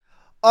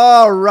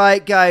All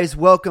right, guys,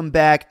 welcome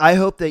back. I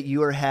hope that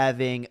you are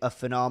having a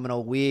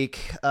phenomenal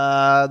week.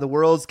 The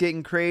world's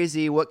getting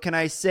crazy. What can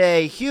I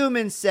say?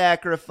 Human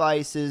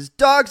sacrifices,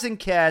 dogs and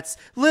cats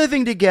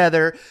living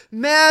together,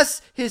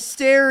 mass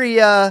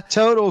hysteria.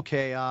 Total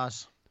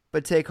chaos.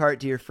 But take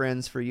heart, dear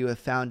friends, for you have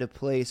found a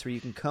place where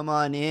you can come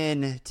on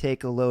in,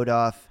 take a load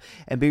off,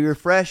 and be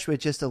refreshed with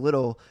just a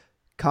little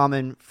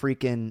common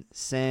freaking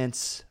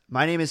sense.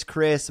 My name is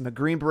Chris. I'm a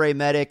Green Beret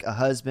medic, a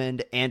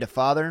husband, and a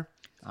father.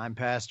 I'm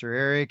Pastor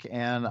Eric,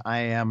 and I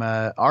am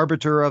an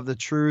arbiter of the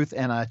truth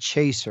and a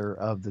chaser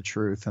of the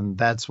truth. And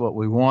that's what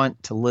we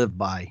want to live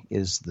by,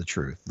 is the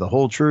truth, the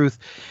whole truth,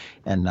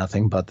 and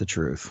nothing but the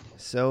truth.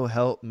 So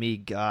help me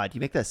God.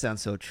 You make that sound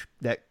so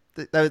that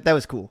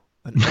was cool.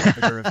 An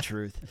arbiter of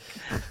truth.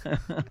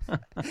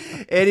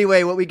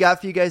 Anyway, what we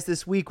got for you guys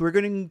this week, we're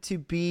going to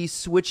be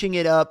switching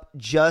it up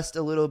just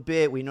a little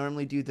bit. We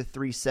normally do the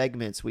 3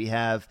 segments. We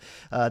have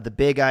the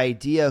big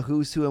idea,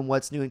 who's who and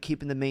what's new, and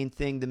keeping the main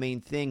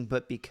thing.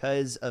 But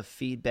because of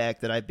feedback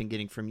that I've been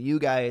getting from you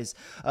guys,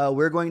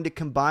 we're going to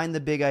combine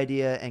the big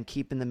idea and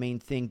keeping the main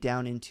thing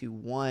down into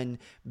one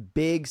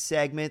big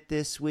segment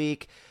this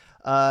week.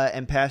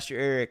 And Pastor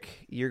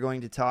Eric, you're going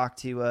to talk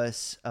to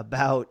us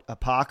about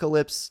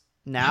Apocalypse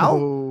Now?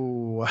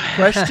 Oh.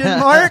 Question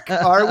mark?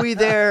 Are we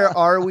there?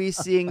 Are we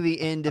seeing the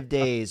end of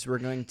days? We're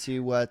going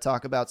to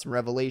talk about some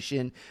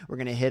Revelation. We're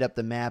going to hit up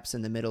the maps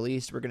in the Middle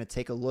East. We're going to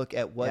take a look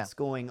at what's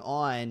going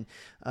on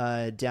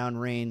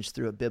downrange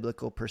through a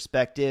biblical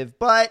perspective.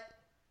 But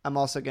I'm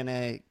also going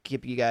to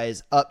keep you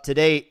guys up to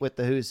date with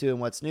the who's who and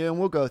what's new, and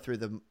we'll go through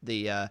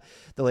the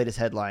latest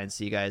headlines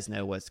so you guys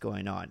know what's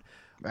going on.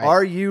 Right.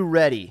 Are you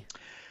ready?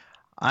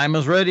 I'm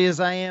as ready as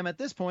I am at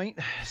this point,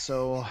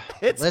 so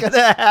it's going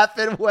to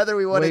happen whether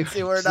we want it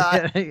to or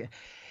not.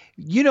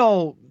 You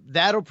know,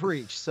 that'll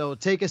preach, so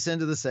take us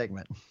into the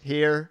segment.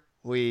 Here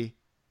we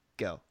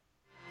go.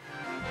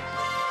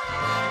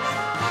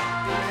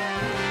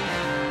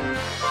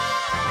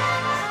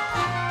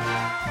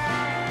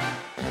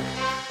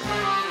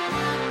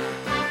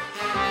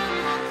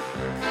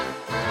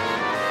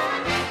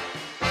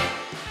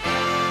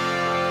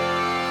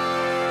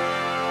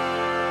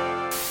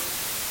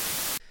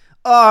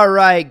 All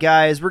right,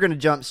 guys, we're going to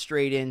jump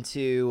straight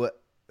into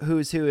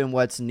who's who and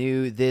what's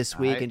new this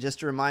week. Right. And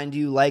just to remind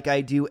you, like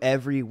I do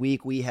every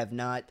week, we have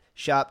not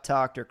shop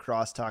talked or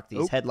cross talked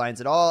these headlines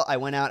at all. I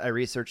went out, I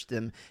researched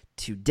them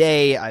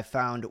today. I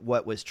found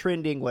what was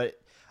trending, what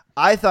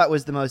I thought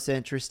was the most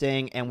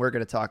interesting, and we're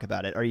going to talk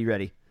about it. Are you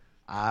ready?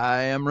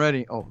 I am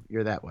ready. Oh,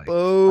 you're that way.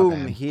 Boom.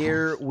 Okay.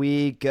 Here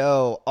we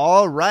go.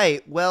 All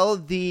right. Well,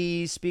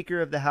 the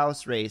Speaker of the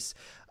House race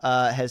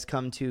has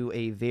come to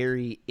a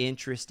very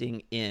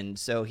interesting end.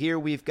 So here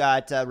we've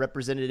got a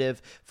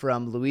representative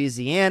from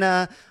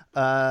Louisiana,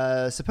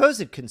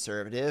 supposed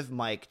conservative,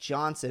 Mike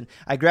Johnson.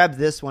 I grabbed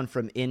this one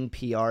from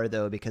NPR,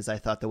 though, because I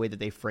thought the way that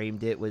they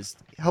framed it was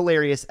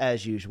hilarious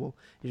as usual.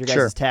 Your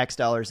guys' tax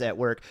dollars at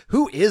work.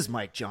 Who is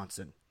Mike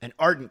Johnson? An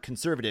ardent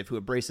conservative who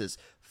embraces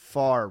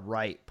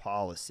far-right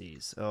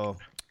policies.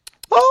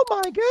 Oh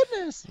my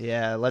goodness.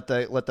 Yeah, let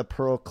the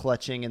pearl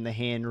clutching and the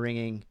hand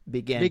wringing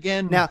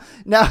begin. Now,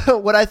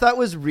 what I thought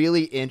was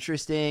really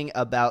interesting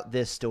about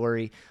this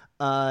story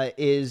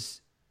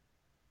is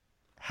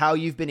how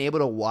you've been able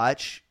to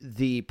watch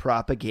the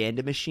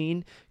propaganda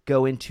machine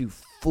go into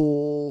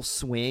full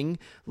swing,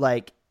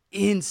 like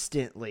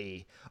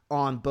instantly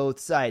on both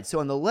sides. So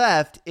on the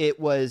left, it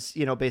was,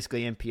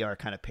 basically NPR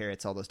kind of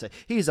parrots all those stuff.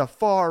 He's a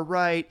far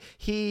right.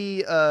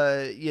 He,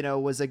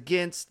 was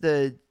against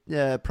the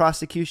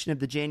prosecution of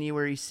the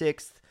January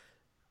 6th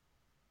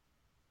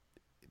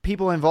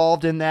people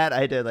involved in that.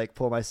 I had to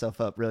pull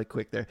myself up really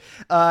quick there.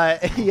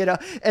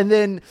 And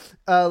then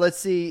let's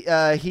see,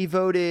 he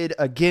voted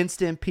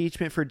against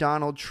impeachment for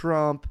Donald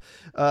Trump,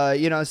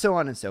 so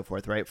on and so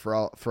forth, right? For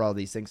all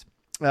these things.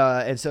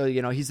 And so,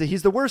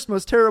 he's the worst,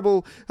 most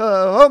terrible.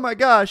 Oh my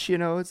gosh,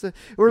 we're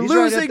he's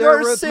losing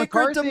our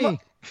sacred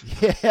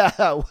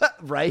Yeah, what,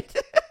 right?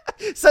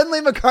 Suddenly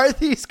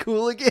McCarthy's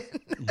cool again.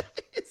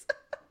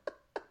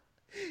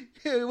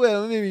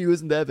 Well, maybe he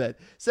wasn't that bad.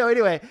 So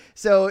anyway,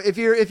 if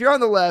you're on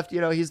the left,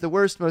 he's the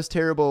worst, most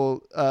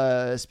terrible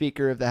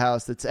Speaker of the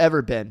House that's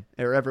ever been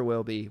or ever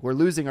will be. We're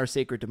losing our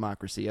sacred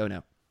democracy. Oh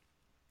no.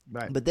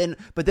 Right. But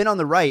then on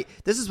the right,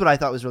 this is what I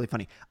thought was really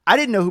funny. I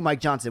didn't know who Mike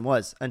Johnson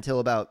was until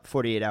about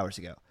 48 hours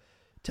ago.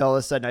 Till all of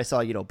a sudden I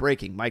saw,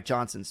 breaking Mike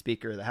Johnson,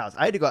 Speaker of the House.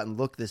 I had to go out and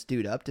look this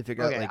dude up to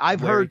figure out.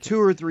 I've heard 2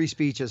 or 3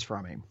 speeches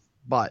from him,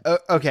 but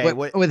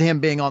with him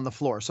being on the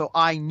floor. So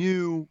I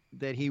knew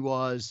that he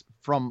was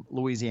from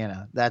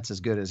Louisiana. That's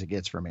as good as it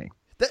gets for me.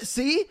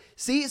 See?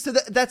 So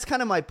that's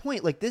kind of my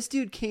point. This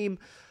dude came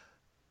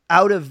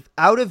out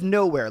of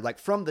nowhere,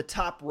 from the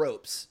top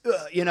ropes,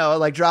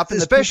 dropping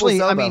especially,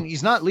 the people's elbow.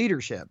 He's not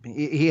leadership.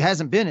 He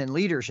hasn't been in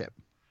leadership.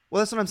 Well,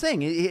 that's what I'm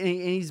saying. And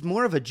he's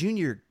more of a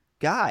junior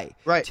guy,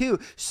 right? Too.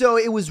 So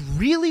it was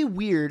really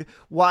weird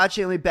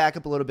watching. Let me back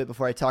up a little bit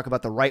before I talk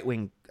about the right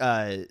wing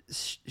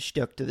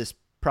shtick to this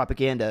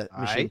propaganda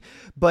machine.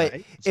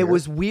 But it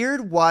was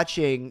weird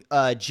watching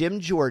Jim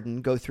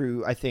Jordan go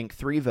through, I think,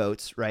 3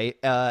 votes, right?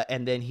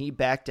 And then he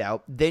backed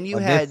out. Then you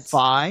had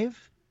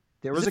 5.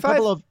 There was a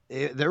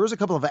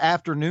couple of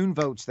afternoon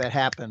votes that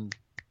happened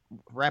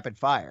rapid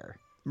fire.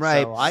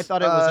 Right. So I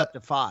thought it was up to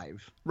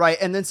 5. Right.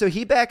 And then so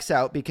he backs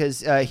out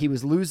because he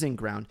was losing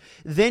ground.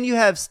 Then you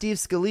have Steve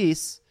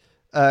Scalise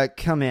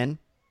come in,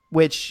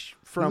 which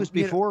from... He was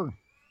before...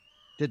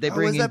 Did they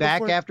bring him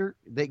back after?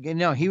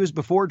 No, he was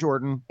before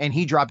Jordan, and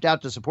he dropped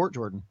out to support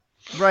Jordan.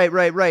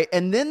 Right.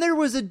 And then there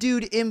was a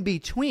dude in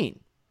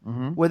between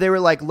where they were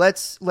like,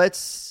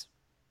 let's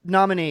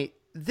nominate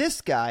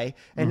this guy.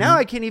 And now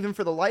I can't even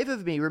for the life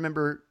of me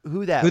remember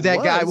who that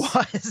guy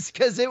was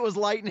because it was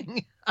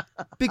lightning.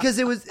 Because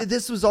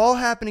this was all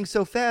happening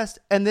so fast.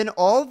 And then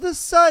all of a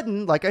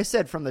sudden, like I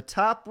said, from the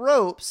top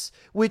ropes,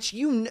 which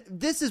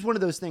this is one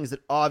of those things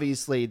that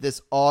obviously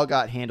this all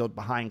got handled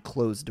behind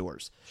closed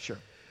doors. Sure.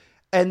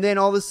 And then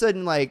all of a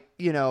sudden, like,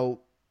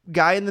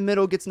 guy in the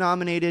middle gets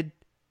nominated.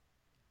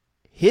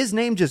 His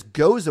name just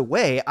goes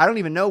away. I don't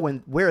even know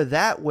where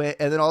that went.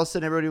 And then all of a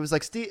sudden everybody was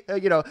like, Steve,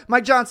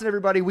 Mike Johnson,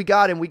 everybody, we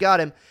got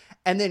him.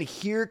 And then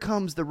here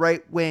comes the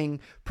right-wing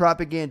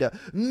propaganda.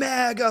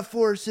 MAGA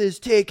forces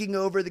taking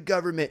over the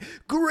government.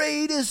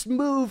 Greatest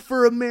move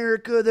for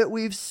America that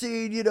we've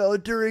seen,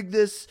 during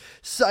this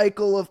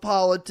cycle of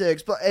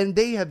politics. And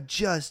they have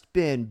just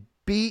been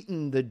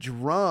beaten the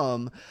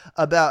drum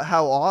about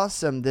how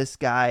awesome this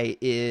guy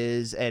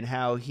is and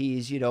how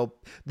he's,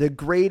 the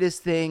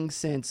greatest thing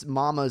since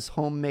Mama's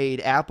homemade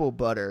apple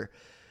butter.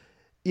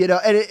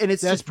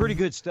 That's just pretty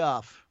good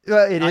stuff.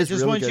 It is. I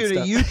just want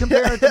you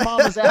compare it to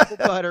Mama's apple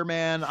butter,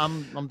 man.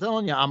 I'm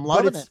telling you, I'm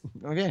loving it.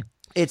 Okay.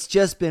 It's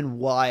just been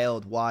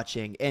wild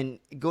watching, and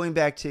going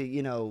back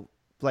to,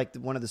 like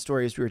one of the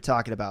stories we were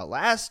talking about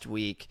last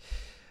week.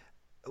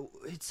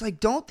 It's like,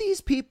 don't these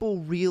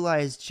people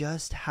realize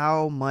just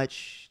how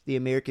much the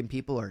American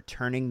people are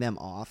turning them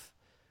off?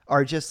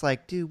 Are just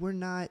like, dude, we're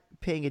not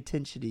paying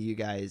attention to you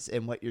guys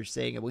and what you're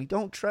saying, and we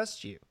don't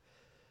trust you.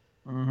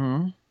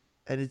 Mm-hmm.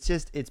 And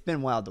it's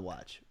been wild to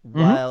watch.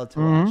 Wild to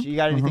watch. You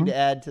got anything to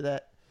add to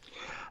that?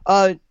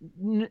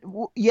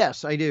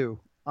 Yes, I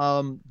do.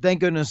 Thank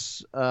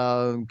goodness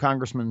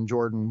Congressman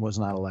Jordan was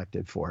not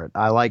elected for it.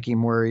 I like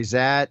him where he's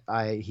at.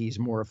 He's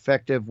more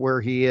effective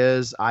where he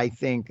is. I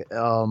think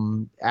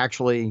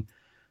actually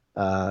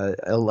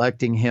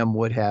electing him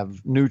would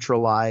have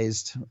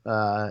neutralized,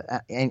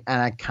 and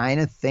I kind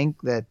of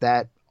think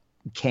that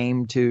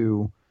came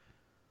to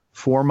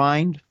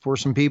foremind for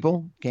some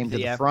people, came to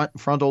the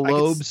frontal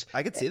lobes.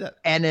 I could see that.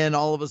 And then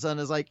all of a sudden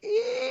it's like, we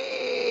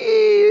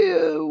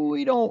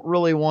don't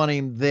really want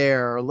him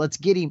there. Let's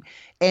get him.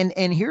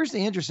 And here's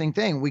the interesting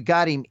thing. We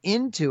got him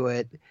into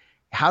it.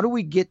 How do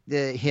we get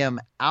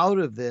him out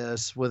of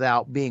this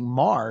without being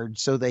marred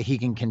so that he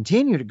can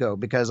continue to go?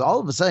 Because all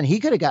of a sudden he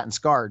could have gotten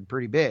scarred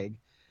pretty big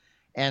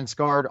and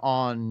scarred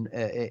on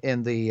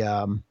in the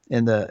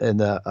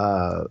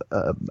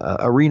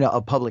arena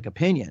of public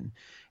opinion.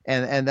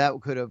 And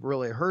that could have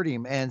really hurt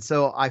him. And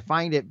so I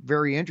find it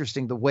very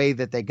interesting the way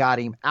that they got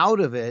him out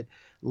of it,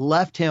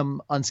 left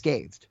him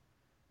unscathed.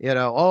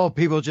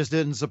 People just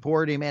didn't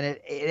support him. And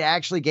it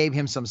actually gave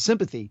him some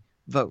sympathy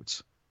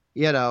votes,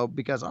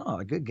 because,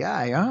 a good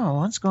guy. Oh,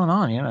 what's going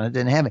on? It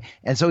didn't have it.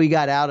 And so he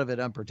got out of it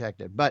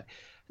unprotected. But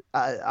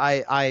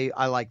I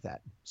like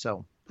that.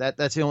 So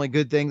that's the only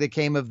good thing that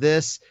came of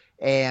this.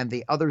 And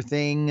the other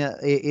thing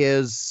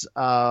is,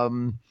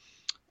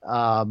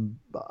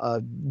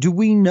 do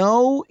we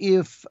know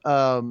if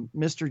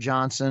Mr.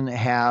 Johnson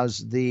has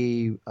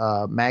the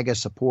MAGA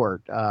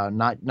support,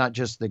 not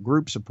just the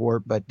group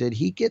support, but did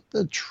he get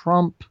the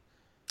Trump?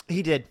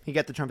 He did. He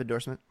got the Trump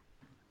endorsement.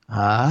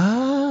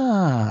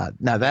 Now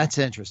that's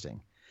interesting.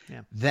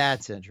 Yeah,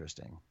 that's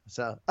interesting.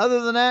 So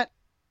other than that,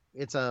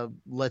 it's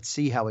let's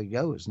see how he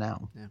goes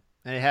now. Yeah,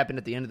 and it happened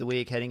at the end of the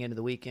week, heading into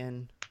the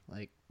weekend.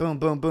 Like boom,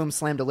 boom, boom,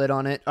 slammed a lid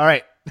on it. All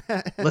right.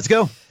 Let's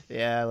go.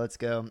 Yeah, let's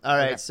go. All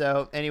right. Okay.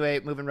 So anyway,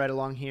 moving right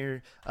along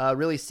here.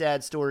 Really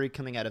sad story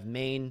coming out of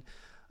Maine.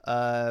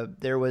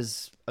 There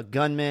was a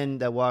gunman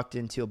that walked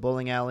into a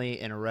bowling alley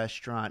in a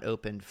restaurant,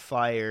 opened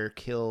fire,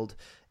 killed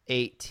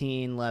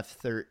 18, left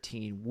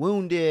 13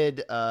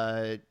 wounded,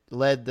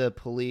 led the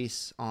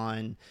police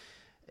on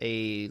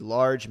a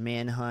large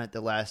manhunt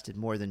that lasted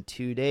more than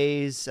 2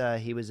 days.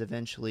 He was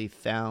eventually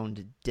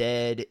found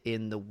dead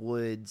in the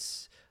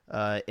woods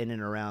in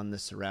and around the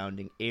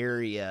surrounding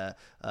area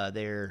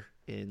there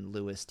in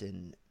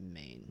Lewiston,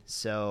 Maine.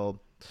 So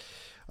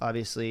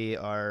obviously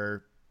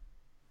our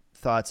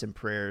thoughts and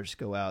prayers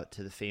go out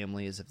to the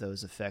families of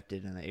those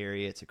affected in the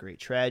area. It's a great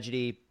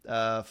tragedy.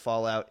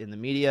 Fallout in the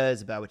media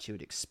is about what you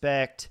would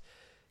expect.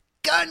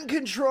 Gun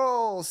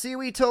control! See,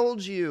 we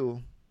told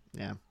you.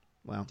 Yeah.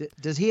 Well,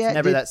 does he have,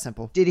 never that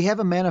simple. Did he have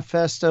a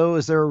manifesto?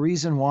 Is there a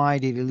reason why?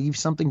 Did he leave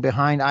something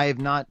behind? I have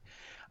not.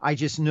 I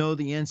just know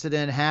the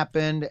incident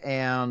happened,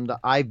 and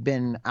I've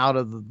been out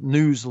of the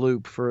news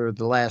loop for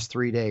the last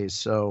 3 days.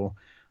 So,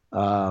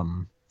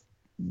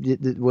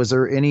 Was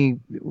there any?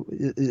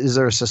 Is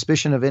there a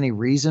suspicion of any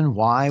reason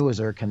why? Was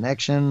there a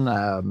connection?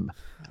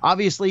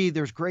 Obviously,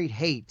 there's great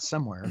hate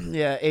somewhere.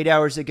 Yeah, 8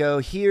 hours ago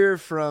here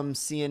from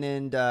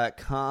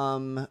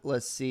CNN.com.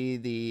 Let's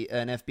see.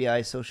 An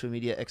FBI social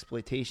media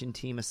exploitation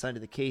team assigned to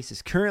the case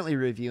is currently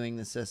reviewing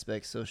the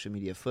suspect's social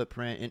media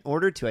footprint in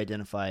order to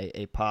identify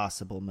a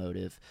possible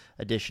motive,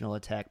 additional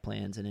attack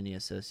plans, and any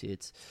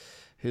associates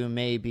who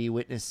may be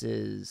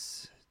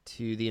witnesses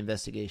to the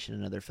investigation,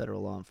 and other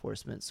federal law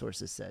enforcement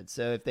sources said.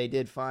 So if they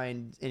did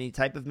find any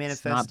type of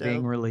manifesto, it's not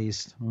being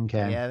released.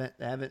 Okay,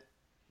 they haven't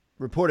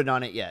reported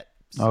on it yet.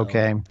 So.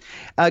 Okay.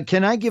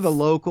 Can I give a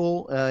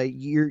local?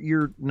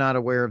 You're not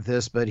aware of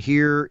this, but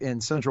here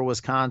in central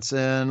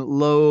Wisconsin,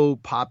 low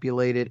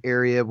populated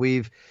area,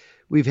 we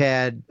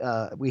had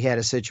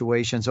a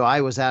situation. So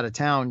I was out of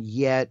town,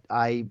 yet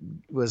I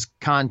was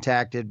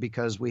contacted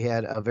because we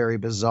had a very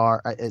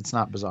bizarre, it's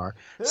not bizarre,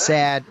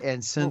 sad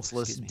and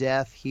senseless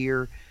death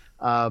here.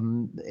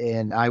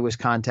 And I was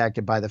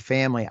contacted by the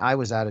family. I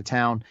was out of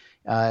town.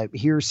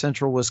 Here,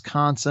 central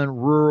Wisconsin,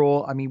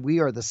 rural. I mean,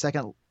 we are the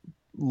second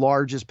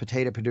largest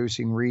potato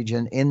producing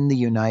region in the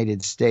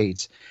United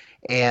States.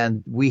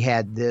 And we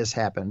had this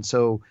happen.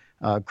 So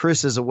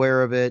Chris is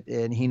aware of it,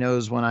 and he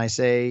knows when I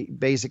say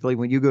basically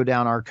when you go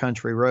down our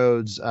country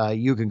roads,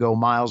 you can go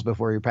miles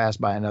before you're passed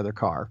by another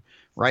car,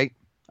 right?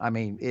 I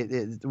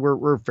mean,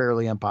 we're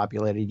fairly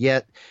unpopulated,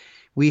 yet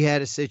we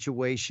had a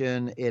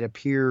situation. It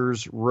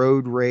appears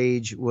road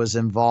rage was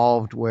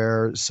involved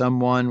where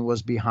someone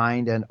was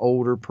behind an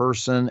older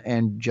person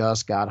and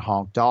just got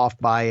honked off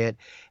by it.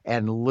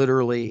 And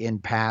literally in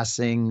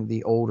passing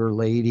the older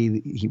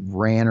lady, he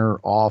ran her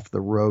off the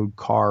road,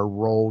 car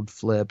rolled,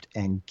 flipped,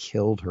 and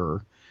killed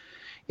her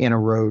in a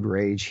road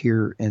rage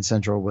here in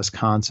central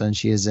Wisconsin.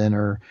 She is in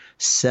her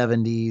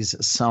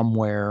 70s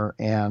somewhere.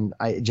 And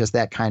just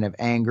that kind of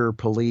anger.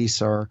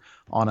 Police are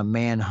on a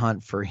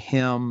manhunt for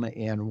him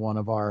in one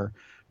of our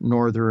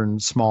northern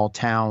small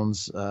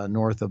towns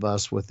north of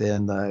us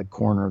within the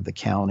corner of the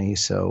county.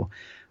 So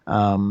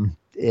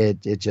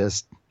it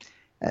just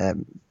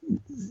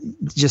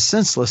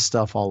senseless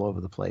stuff all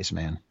over the place,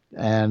 man.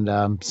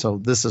 And so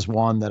this is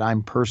one that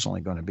I'm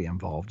personally going to be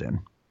involved in.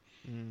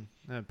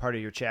 Part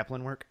of your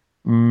chaplain work?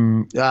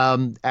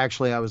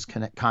 Actually, I was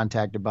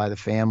contacted by the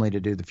family to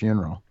do the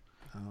funeral.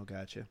 Oh,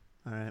 gotcha.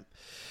 All right.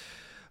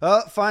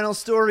 Final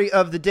story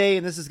of the day,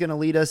 and this is going to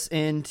lead us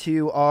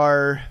into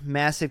our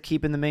massive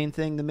keeping the main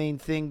thing. The main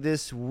thing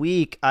this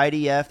week,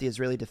 IDF, the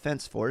Israeli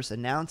Defense Force,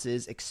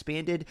 announces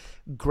expanded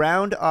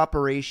ground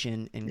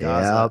operation in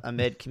Gaza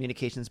amid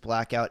communications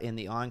blackout in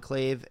the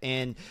enclave.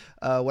 And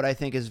what I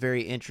think is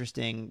very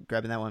interesting,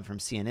 grabbing that one from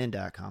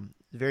CNN.com,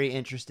 very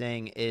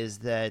interesting is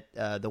that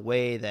the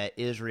way that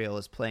Israel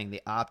is playing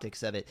the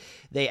optics of it.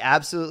 I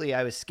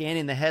was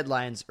scanning the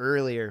headlines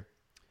earlier.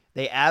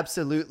 They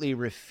absolutely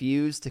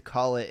refuse to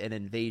call it an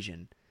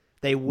invasion.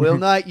 They will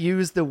not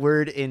use the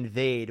word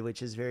invade,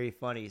 which is very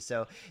funny.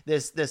 So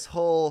this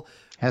whole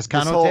has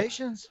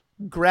connotations.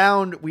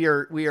 We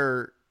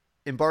are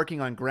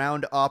embarking on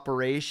ground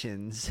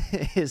operations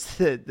is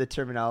the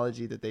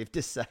terminology that they've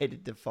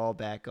decided to fall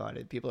back on.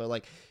 And people are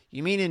like,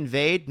 "You mean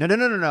invade?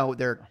 No.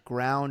 They're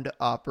ground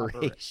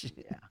operation."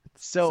 Yeah.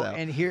 So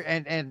and here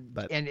and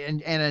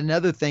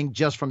another thing,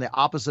 just from the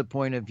opposite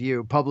point of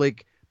view,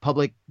 public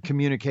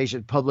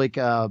communication, public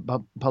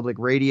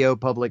radio,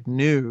 public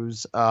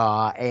news,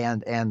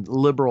 and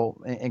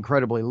liberal,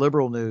 incredibly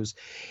liberal news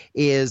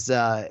is,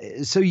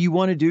 so you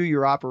want to do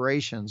your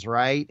operations,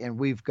 right? And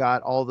we've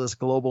got all this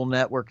global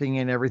networking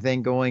and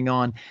everything going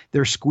on.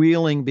 They're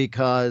squealing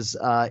because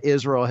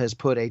Israel has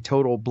put a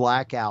total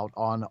blackout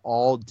on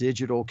all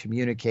digital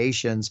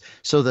communications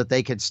so that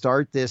they could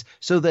start this,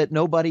 so that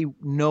nobody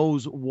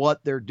knows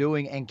what they're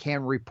doing and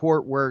can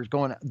report where it's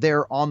going.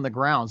 They're on the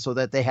ground so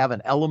that they have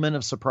an element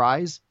of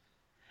surprise.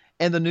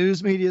 And the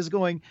news media is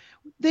going,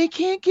 they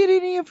can't get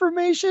any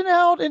information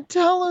out and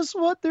tell us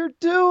what they're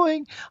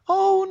doing.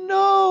 Oh,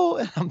 no.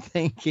 And I'm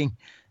thinking,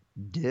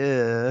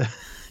 duh.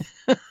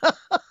 But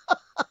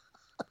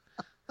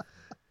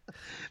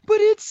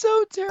it's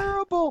so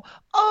terrible.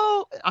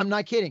 Oh, I'm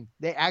not kidding.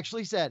 They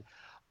actually said,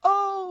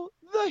 oh,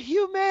 the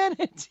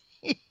humanity.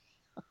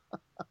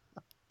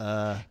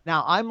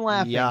 Now I'm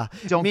laughing. Yeah.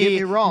 Don't get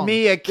me wrong.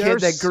 Me, a kid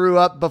that grew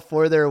up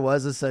before there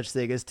was a such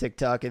thing as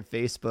TikTok and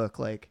Facebook.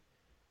 Like,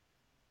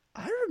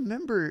 I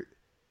remember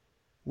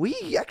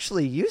we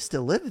actually used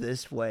to live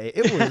this way.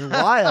 It was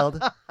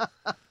wild.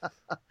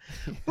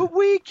 But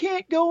we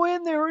can't go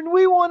in there, and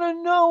we want to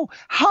know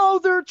how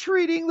they're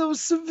treating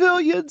those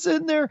civilians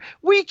in there.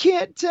 We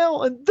can't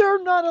tell, and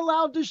they're not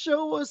allowed to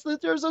show us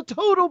that there's a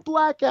total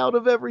blackout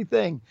of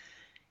everything.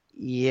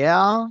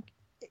 Yeah.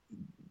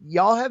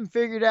 Y'all haven't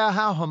figured out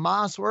how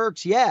Hamas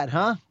works yet,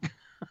 huh?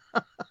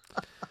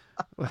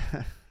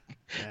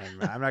 I'm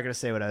not going to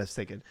say what I was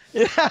thinking.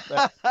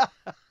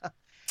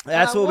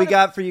 That's what we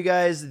got for you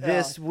guys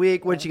this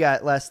week. What you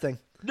got? Last thing.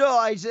 No,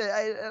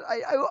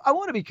 I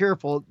want to be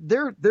careful.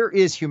 There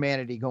is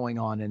humanity going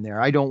on in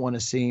there. I don't want to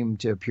seem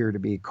to appear to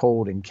be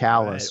cold and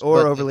callous, right.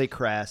 Or overly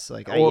crass.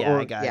 Like,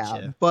 I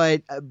got you.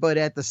 But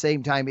at the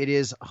same time, it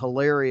is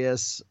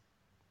hilarious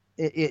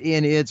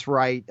in its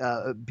right.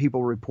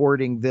 People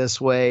reporting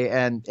this way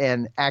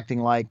and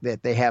acting like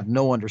that they have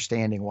no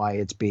understanding why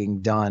it's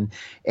being done,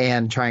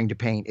 and trying to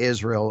paint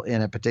Israel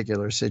in a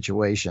particular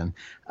situation,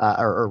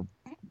 or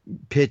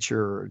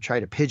try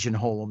to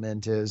pigeonhole them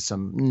into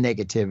some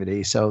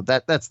negativity. So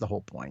that's the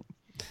whole point.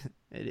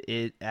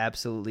 It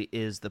absolutely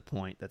is the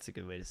point. That's a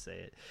good way to say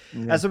it.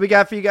 Yeah. That's what we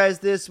got for you guys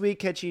this week,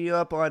 catching you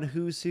up on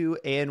who's who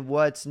and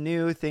what's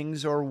new.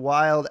 Things are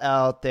wild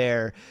out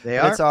there.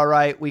 It's all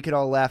right. We can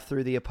all laugh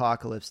through the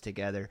apocalypse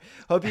together.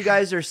 Hope you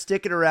guys are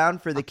sticking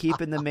around for the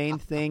keeping the main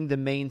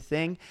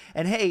thing.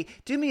 And hey,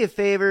 do me a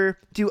favor,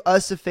 do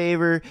us a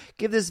favor,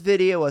 give this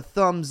video a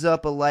thumbs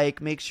up, a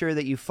like, make sure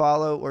that you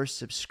follow or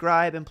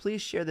subscribe, and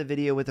please share the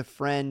video with a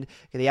friend.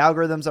 The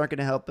algorithms aren't going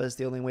to help us.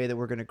 The only way that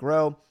we're going to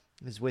grow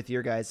is with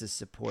your guys'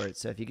 support.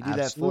 So if you can do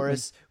that for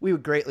us, we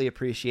would greatly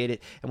appreciate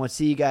it. And we'll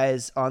see you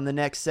guys on the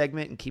next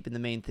segment and keeping the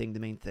main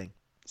thing.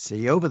 See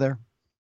you over there.